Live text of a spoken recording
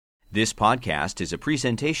This podcast is a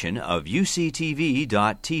presentation of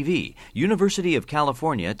UCTV.tv, University of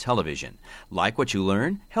California Television. Like what you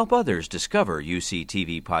learn? Help others discover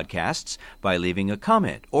UCTV podcasts by leaving a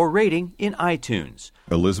comment or rating in iTunes.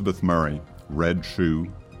 Elizabeth Murray, Red Shoe,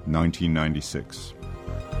 1996.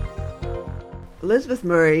 Elizabeth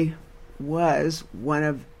Murray was one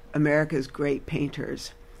of America's great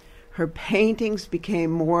painters. Her paintings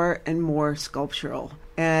became more and more sculptural,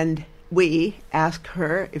 and we asked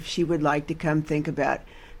her if she would like to come think about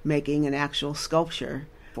making an actual sculpture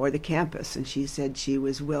for the campus, and she said she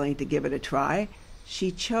was willing to give it a try.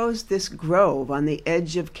 She chose this grove on the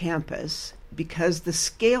edge of campus because the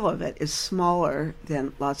scale of it is smaller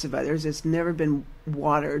than lots of others. It's never been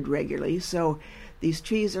watered regularly, so these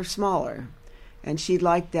trees are smaller. And she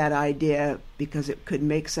liked that idea because it could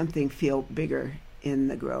make something feel bigger in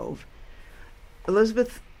the grove.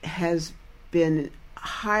 Elizabeth has been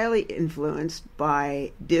highly influenced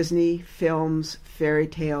by Disney films, fairy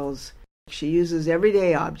tales. She uses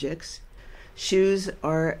everyday objects. Shoes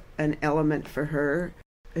are an element for her.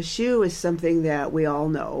 A shoe is something that we all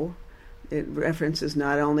know. It references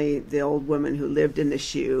not only the old woman who lived in the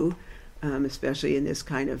shoe, especially in this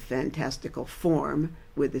kind of fantastical form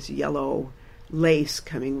with this yellow lace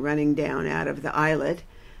running down out of the eyelet,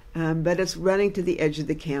 but it's running to the edge of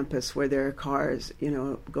the campus where there are cars,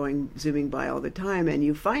 zooming by all the time, and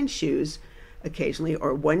you find shoes occasionally,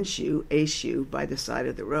 or a shoe by the side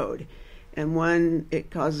of the road. And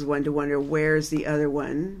it causes one to wonder, where's the other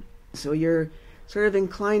one? So you're sort of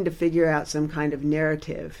inclined to figure out some kind of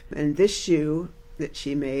narrative. And this shoe that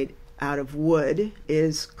she made out of wood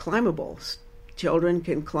is climbable. Children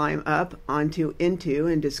can climb up into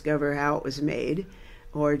and discover how it was made,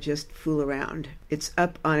 or just fool around. It's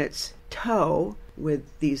up on its toe with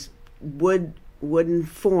these wooden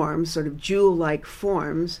forms, sort of jewel-like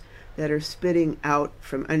forms, that are spitting out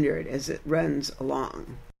from under it as it runs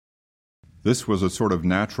along. This was a sort of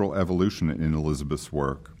natural evolution in Elizabeth's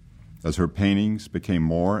work. As her paintings became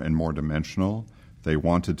more and more dimensional, they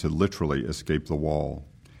wanted to literally escape the wall.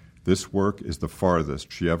 This work is the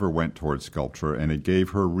farthest she ever went toward sculpture, and it gave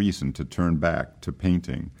her reason to turn back to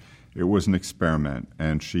painting. It was an experiment,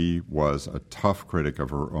 and she was a tough critic of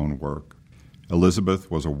her own work. Elizabeth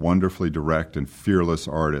was a wonderfully direct and fearless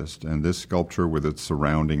artist, and this sculpture with its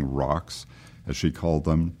surrounding rocks, as she called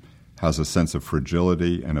them, has a sense of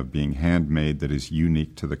fragility and of being handmade that is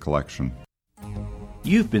unique to the collection.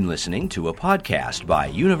 You've been listening to a podcast by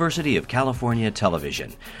University of California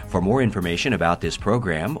Television. For more information about this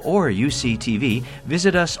program or UCTV,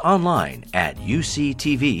 visit us online at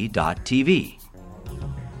uctv.tv.